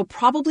know they'll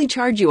probably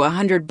charge you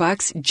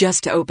 $100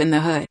 just to open the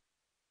hood.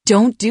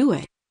 Don't do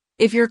it.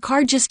 If your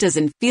car just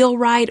doesn't feel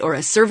right or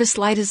a service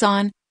light is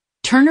on,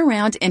 turn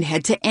around and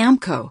head to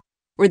AMCO,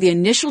 where the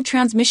initial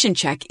transmission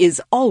check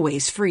is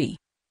always free.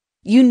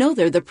 You know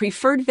they're the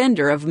preferred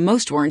vendor of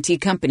most warranty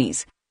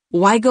companies.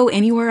 Why go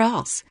anywhere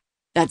else?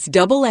 That's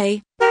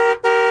AA,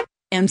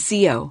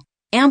 MCO,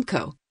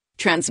 AMCO,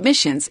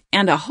 transmissions,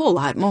 and a whole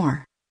lot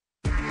more.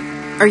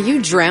 Are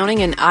you drowning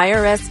in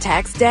IRS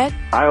tax debt?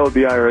 I owe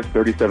the IRS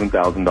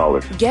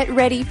 $37,000. Get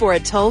ready for a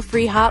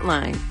toll-free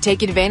hotline.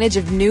 Take advantage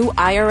of new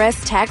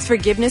IRS tax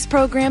forgiveness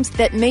programs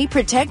that may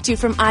protect you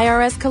from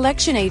IRS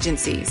collection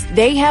agencies.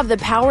 They have the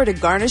power to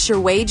garnish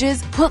your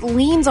wages, put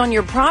liens on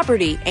your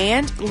property,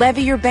 and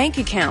levy your bank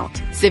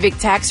account. Civic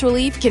Tax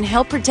Relief can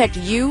help protect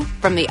you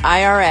from the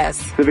IRS.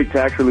 Civic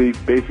Tax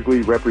Relief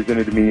basically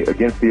represented me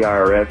against the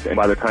IRS, and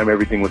by the time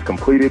everything was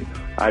completed,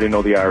 I didn't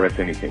owe the IRS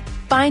anything.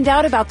 Find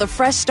out about the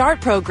Fresh Start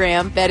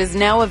program that is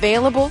now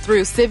available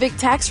through Civic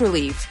Tax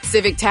Relief.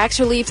 Civic Tax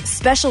Relief's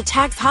special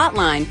tax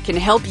hotline can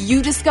help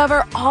you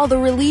discover all the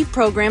relief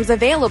programs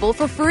available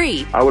for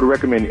free. I would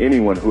recommend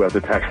anyone who has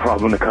a tax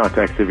problem to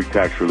contact Civic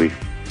Tax Relief.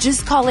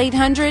 Just call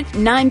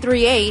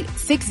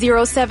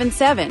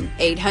 800-938-6077.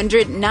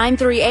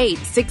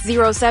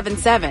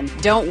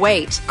 800-938-6077. Don't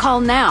wait. Call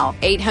now.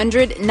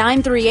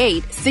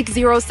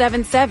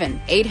 800-938-6077.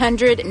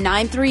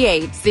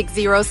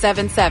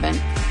 800-938-6077.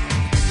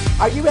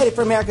 Are you ready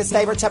for America's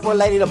favorite Tupperware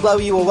lady to blow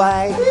you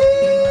away?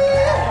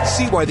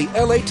 See why the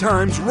LA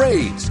Times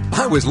raised.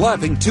 I was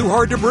laughing too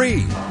hard to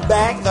breathe.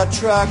 Back the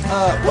truck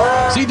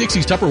up. See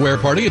Dixie's Tupperware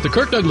Party at the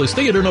Kirk Douglas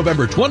Theater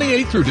November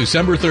 28th through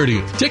December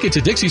 30th. Tickets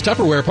at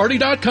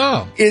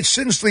Dixie'sTupperwareParty.com. It's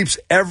Sin Sleep's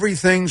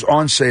Everything's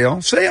on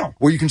Sale,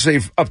 where you can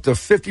save up to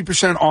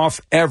 50%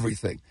 off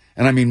everything.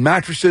 And I mean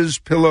mattresses,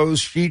 pillows,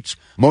 sheets,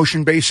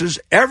 motion bases,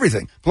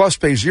 everything. Plus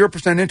pay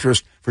 0%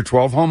 interest for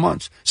 12 whole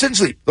months. Sit and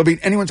Sleep. They'll beat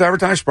anyone's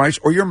advertised price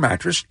or your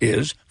mattress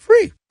is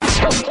free.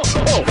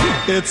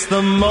 It's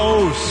the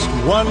most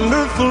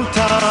wonderful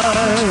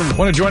time.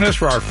 Want to join us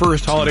for our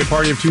first holiday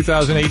party of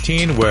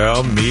 2018?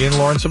 Well, me and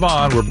Lauren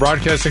Saban, we're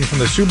broadcasting from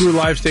the Subaru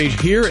Live Stage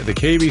here at the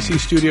KBC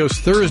Studios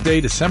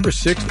Thursday, December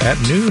 6th at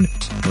noon.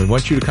 We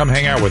want you to come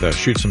hang out with us,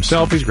 shoot some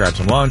selfies, grab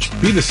some lunch.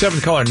 Be the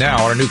 7th caller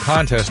now on our new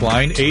contest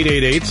line,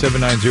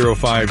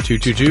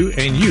 888-790-5222,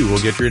 and you will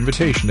get your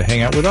invitation to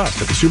hang out with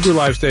us at the Subaru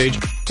Live Stage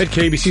at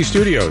KBC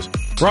Studios.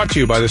 Brought to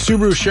you by the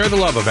Subaru Share the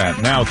Love event,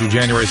 now through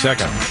January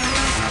 2nd.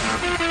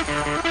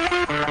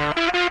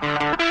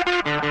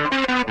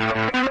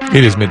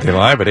 It is Midday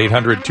Live at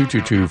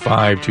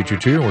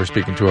 800-222-5222. We're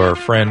speaking to our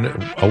friend,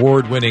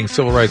 award-winning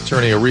civil rights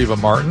attorney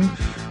Areva Martin,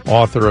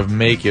 author of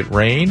Make It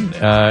Rain.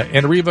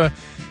 And Areva,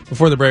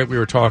 before the break, we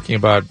were talking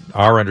about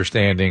our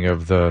understanding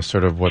of the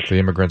sort of what the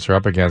immigrants are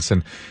up against,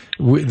 and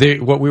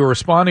what we were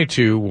responding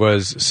to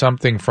was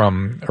something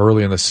from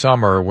early in the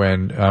summer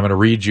when I'm going to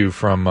read you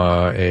from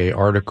a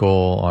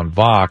article on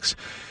Vox.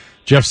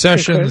 Jeff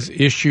Sessions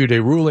issued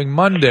a ruling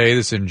Monday,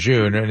 this in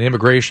June, an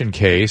immigration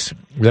case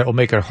that will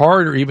make it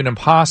hard or even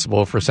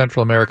impossible for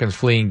Central Americans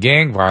fleeing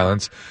gang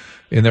violence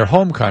in their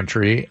home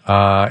country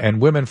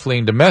and women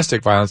fleeing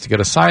domestic violence to get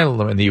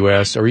asylum in the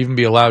U.S. or even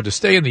be allowed to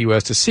stay in the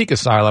U.S. to seek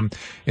asylum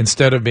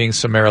instead of being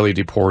summarily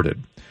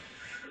deported.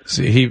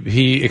 So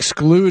he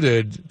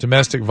excluded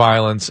domestic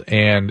violence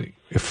and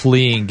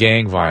fleeing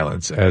gang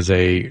violence as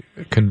a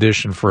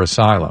condition for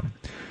asylum.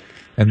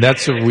 And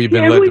that's what we've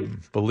been led to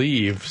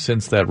believe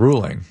since that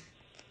ruling.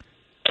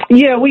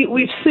 Yeah,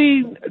 we've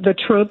seen the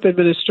Trump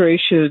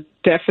administration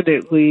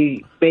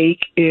definitely make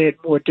it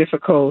more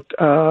difficult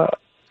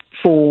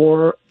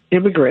for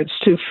immigrants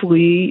to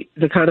flee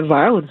the kind of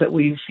violence that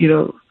we've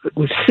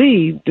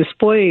seen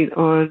displayed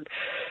on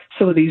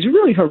some of these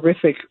really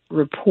horrific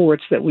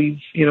reports that we've,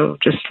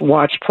 just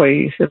watched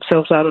play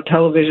themselves out on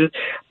television.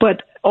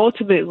 But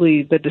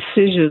ultimately, the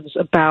decisions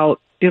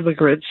about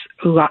immigrants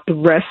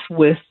rest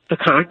with the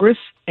Congress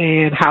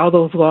and how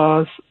those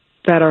laws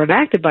that are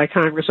enacted by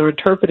Congress are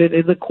interpreted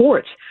in the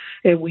courts.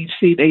 And we've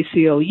seen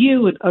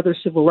ACLU and other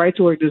civil rights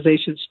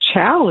organizations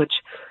challenge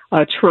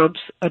Trump's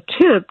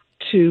attempt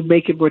to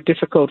make it more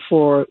difficult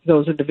for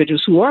those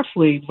individuals who are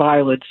fleeing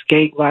violence,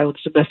 gang violence,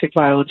 domestic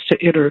violence, to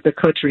enter the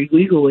country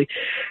legally.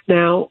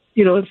 Now,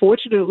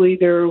 unfortunately,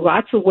 there are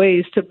lots of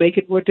ways to make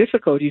it more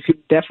difficult. You can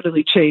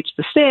definitely change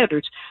the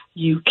standards.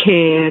 You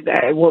can,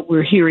 what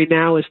we're hearing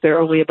now is there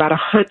are only about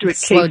 100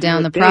 slow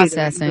down the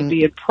processing.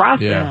 Being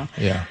processed.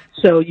 Yeah.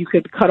 So you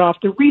can cut off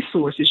the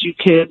resources. You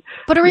can.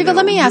 But Ariva,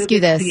 let me ask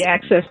you this: the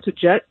access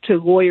to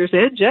lawyers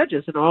and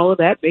judges, and all of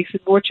that makes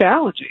it more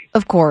challenging.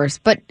 Of course,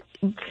 but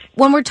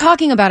when we're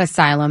talking about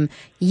asylum,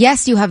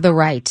 yes, you have the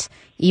right,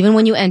 even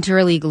when you enter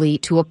illegally,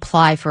 to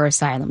apply for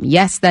asylum.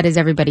 Yes, that is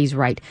everybody's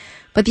right.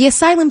 But the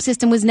asylum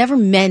system was never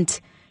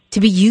meant to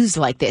be used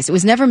like this. It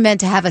was never meant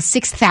to have a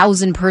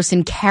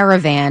 6,000-person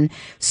caravan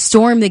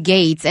storm the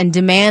gates and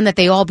demand that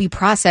they all be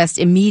processed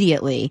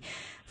immediately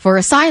for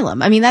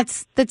asylum. I mean,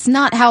 that's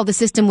not how the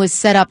system was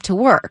set up to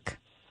work.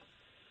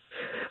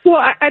 Well,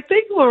 I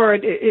think,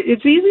 Lauren,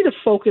 it's easy to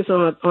focus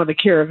on the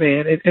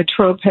caravan, and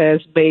Trump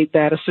has made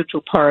that a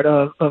central part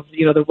of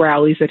the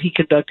rallies that he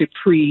conducted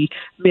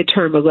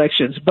pre-midterm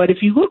elections. But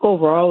if you look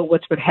overall at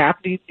what's been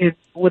happening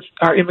with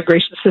our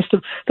immigration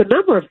system, the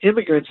number of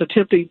immigrants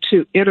attempting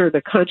to enter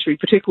the country,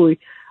 particularly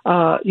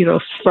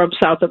from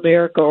South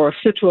America or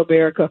Central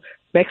America,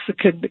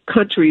 Mexican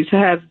countries,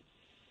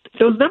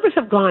 those numbers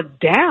have gone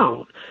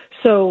down.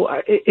 So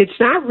it's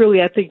not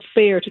really, I think,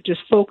 fair to just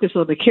focus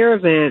on the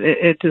caravan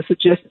and to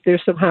suggest that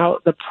there's somehow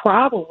the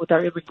problem with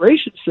our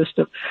immigration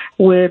system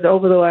when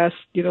over the last,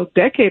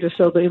 decade or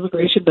so, the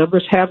immigration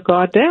numbers have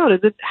gone down.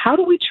 And then how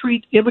do we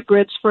treat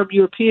immigrants from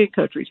European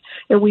countries?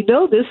 And we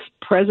know this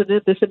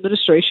president, this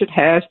administration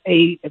has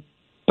a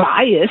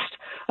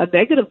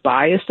negative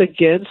bias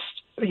against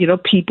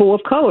people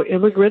of color,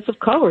 immigrants of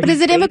color. But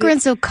is it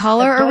immigrants of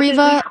color,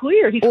 Ariva?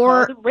 Clear. He's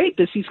called them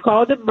rapists. He's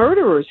called them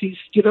murderers. He's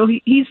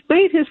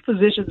made his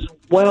positions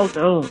well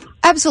known.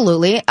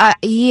 Absolutely,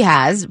 he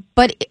has.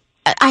 But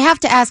I have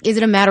to ask: is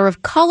it a matter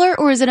of color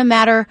or is it a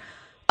matter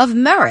of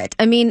merit?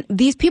 I mean,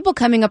 these people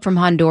coming up from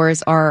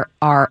Honduras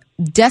are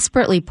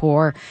desperately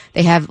poor.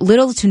 They have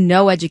little to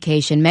no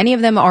education. Many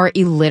of them are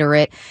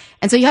illiterate,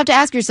 and so you have to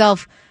ask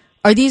yourself: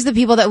 are these the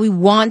people that we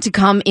want to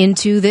come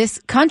into this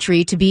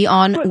country to be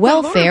on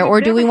welfare, or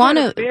do we want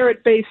a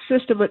merit-based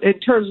system in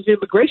terms of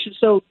immigration?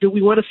 So do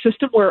we want a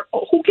system where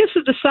who gets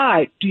to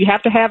decide? Do you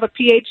have to have a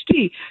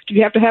PhD? Do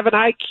you have to have an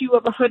IQ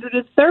of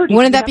 130?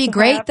 Wouldn't that be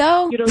great,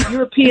 though?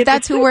 European if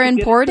that's who we're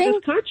importing?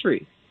 This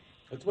country.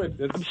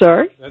 I'm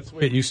sorry? That's the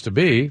way it used to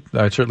be.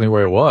 Certainly the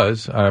way it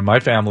was. My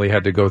family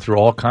had to go through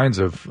all kinds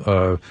of,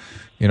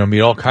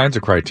 meet all kinds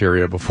of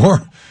criteria before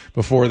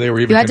they were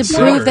even. You had to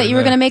prove that you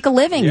were going to make a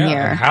living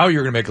here, and how you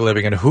were going to make a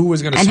living, and who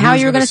was going to, and how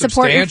you were going to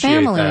support your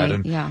family. That.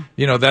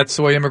 And, that's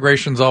the way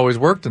immigration's always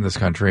worked in this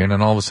country, and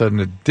then all of a sudden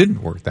it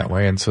didn't work that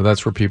way, and so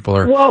that's where people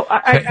are. Well,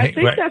 I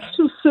think that's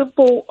too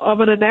simple of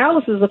an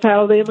analysis of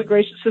how the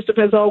immigration system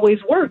has always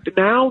worked.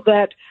 Now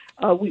that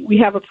we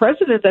have a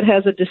president that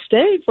has a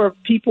disdain for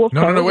people of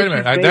color. No, wait a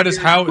minute.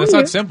 That's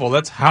not simple.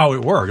 That's how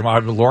it worked.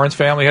 Lauren's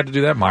family had to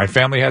do that. My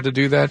family had to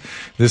do that.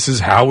 This is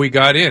how we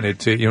got in. They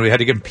had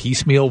to get them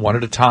piecemeal one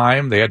at a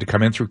time. They had to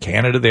come in through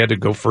Canada. They had to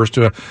go first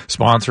to a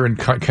sponsor in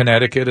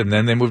Connecticut, and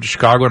then they moved to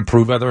Chicago and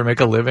prove how they would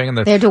make a living. And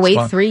they had to wait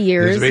 3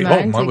 years.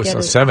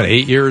 7,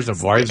 8 years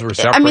of wives were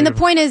separated. I mean, the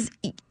point is,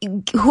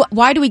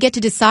 why do we get to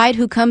decide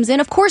who comes in?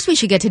 Of course we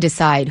should get to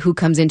decide who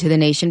comes into the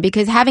nation,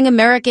 because having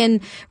American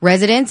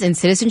residence and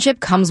citizenship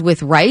comes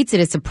with rights.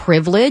 It is a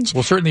privilege.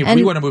 Well, certainly if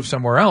we want to move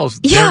somewhere else,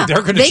 they're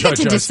going to judge get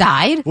to us.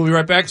 Decide. We'll be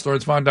right back.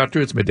 Lawrence Vaughn, Dr.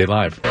 It's Midday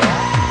Live.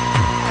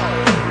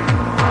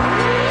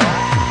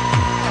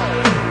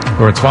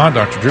 Lawrence Vaughn,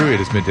 Dr. Drew. It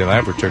is Midday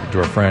Live. We're speaking to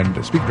our friend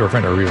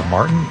Areva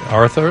Martin,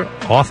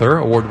 author,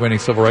 award-winning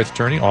civil rights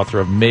attorney, author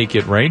of Make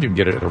It Rain. You can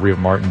get it at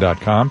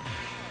arevamartin.com.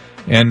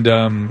 And,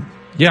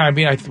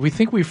 we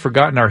think we've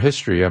forgotten our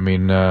history. I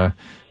mean,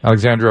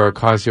 Alexandria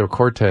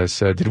Ocasio-Cortez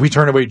said, did we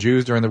turn away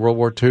Jews during the World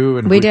War II?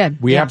 And we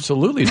did. We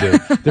absolutely did.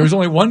 There was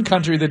only one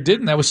country that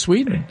didn't. That was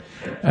Sweden.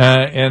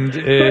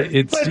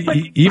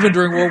 Even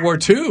during World War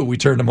II, we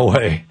turned them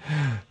away.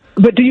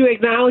 But do you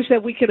acknowledge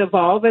that we can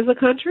evolve as a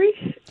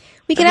country?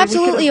 We can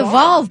absolutely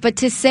evolve, but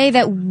to say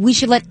that we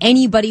should let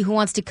anybody who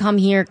wants to come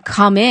here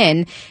come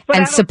in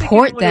and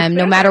support them,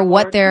 no matter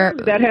what their...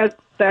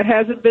 That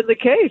hasn't been the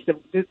case.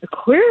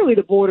 Clearly,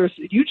 the borders.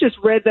 You just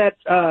read that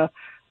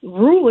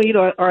ruling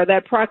or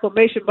that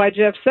proclamation by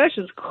Jeff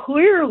Sessions.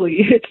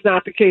 Clearly, it's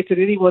not the case that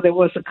anyone that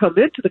wants to come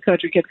into the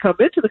country can come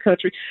into the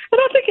country.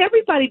 And I think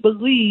everybody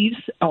believes.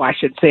 Oh, I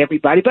shouldn't say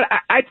everybody, but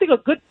I think a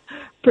good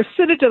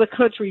percentage of the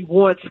country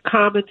wants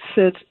common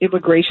sense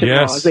immigration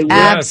laws. They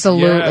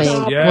absolutely.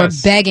 We're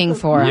begging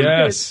for them.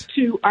 Yes.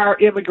 To our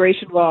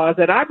immigration laws.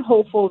 And I'm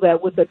hopeful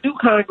that with the new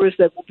Congress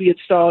that will be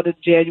installed in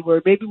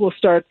January, maybe we'll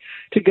start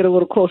to get a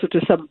little closer to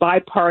some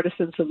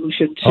bipartisan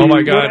solution. To oh,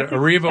 my God.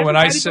 Areva, when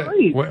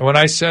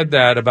I said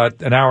that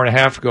about an hour and a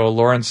half ago,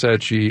 Lauren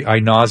said I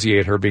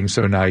nauseate her being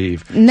so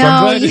naive. No. So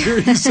I'm glad to hear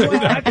you say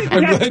that.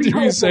 I'm glad to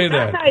hear you say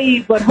that. Not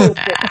naive, but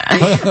hopeful.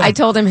 I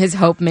told him his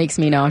hope makes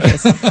me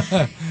nauseous.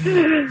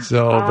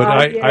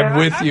 I'm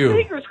with you.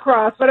 Fingers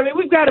crossed, but I mean,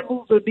 we've got to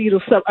move the needle.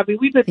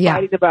 We've been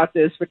fighting about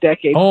this for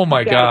decades. Oh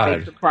my God!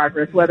 Make some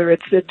progress, whether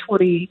it's in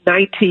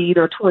 2019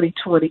 or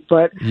 2020.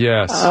 But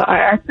yes,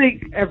 I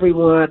think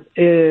everyone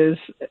is,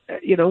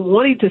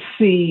 wanting to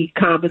see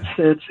common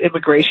sense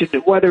immigration,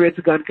 whether it's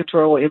gun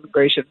control or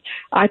immigration.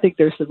 I think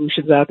there's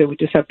solutions out there. We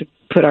just have to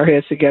put our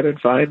heads together and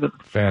find them.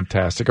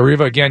 Fantastic,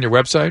 Areva. Again, your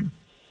website.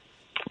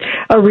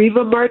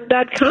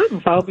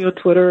 arevamartin.com. Follow me on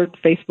Twitter and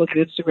Facebook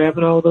and Instagram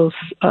and all those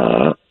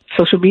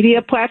social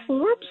media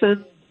platforms.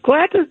 And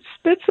glad to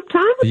spend some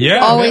time with you.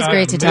 Always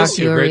great to talk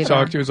to you, Great Areva. to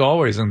talk to you as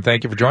always, and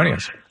thank you for joining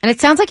us. And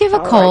it sounds like you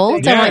have a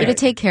cold. Right, I want you to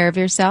take care of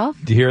yourself.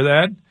 Do you hear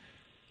that,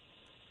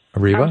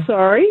 Areva? I'm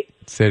sorry?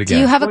 Say it again.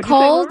 Do you have a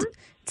cold?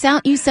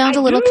 You sound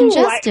a little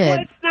congested.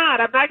 It's not.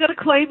 I'm not going to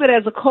claim it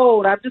as a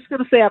cold. I'm just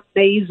going to say I'm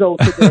nasal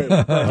today.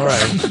 All right.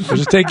 So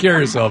just take care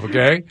of yourself,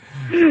 okay?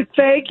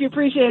 Thank you.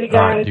 Appreciate it, guys.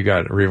 All right, you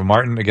got it. Areva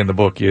Martin. Again, the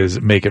book is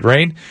Make It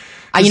Rain.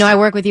 I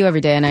work with you every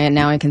day, and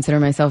I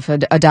consider myself a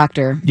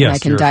doctor. Yes, I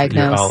can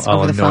diagnose I'll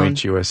over the phone.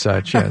 anoint you as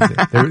such. Yeah,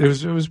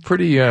 it was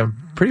pretty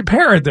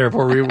apparent there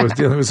before we was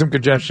dealing with some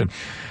congestion,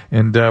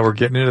 and we're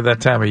getting into that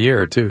time of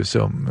year too.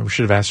 So we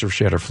should have asked her if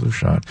she had her flu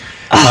shot.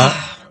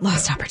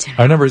 Lost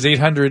opportunity. Our number is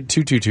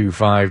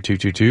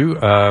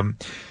 800-222-5222.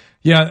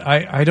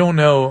 I don't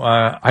know.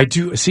 I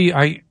do see.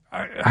 I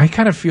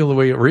kind of feel the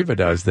way Areva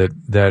does that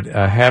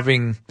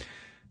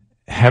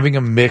having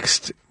a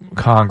mixed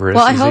Congress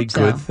is a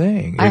good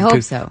thing. I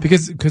hope so.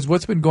 Because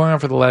what's been going on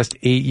for the last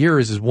 8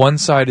 years is one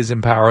side is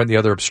in power and the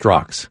other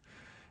obstructs.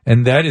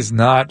 And that is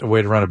not a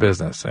way to run a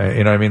business.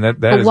 You know what I mean?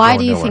 That is why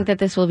do you nowhere. think that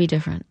this will be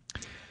different?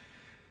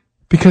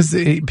 Because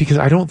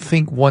I don't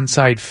think one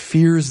side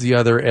fears the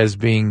other as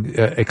being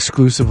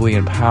exclusively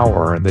in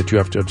power and that you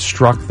have to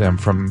obstruct them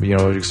from,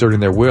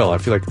 exerting their will. I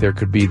feel like there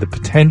could be the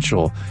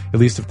potential, at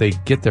least if they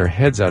get their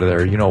heads out of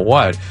there, you know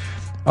what?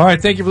 All right,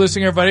 thank you for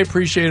listening, everybody.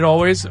 Appreciate it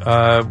always.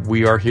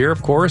 We are here,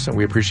 of course, and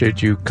we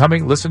appreciate you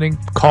coming, listening,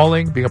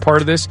 calling, being a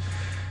part of this.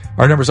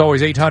 Our number is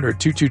always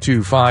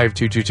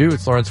 800-222-5222.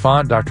 It's Lawrence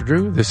Vaughn, Dr.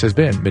 Drew. This has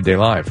been Midday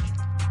Live.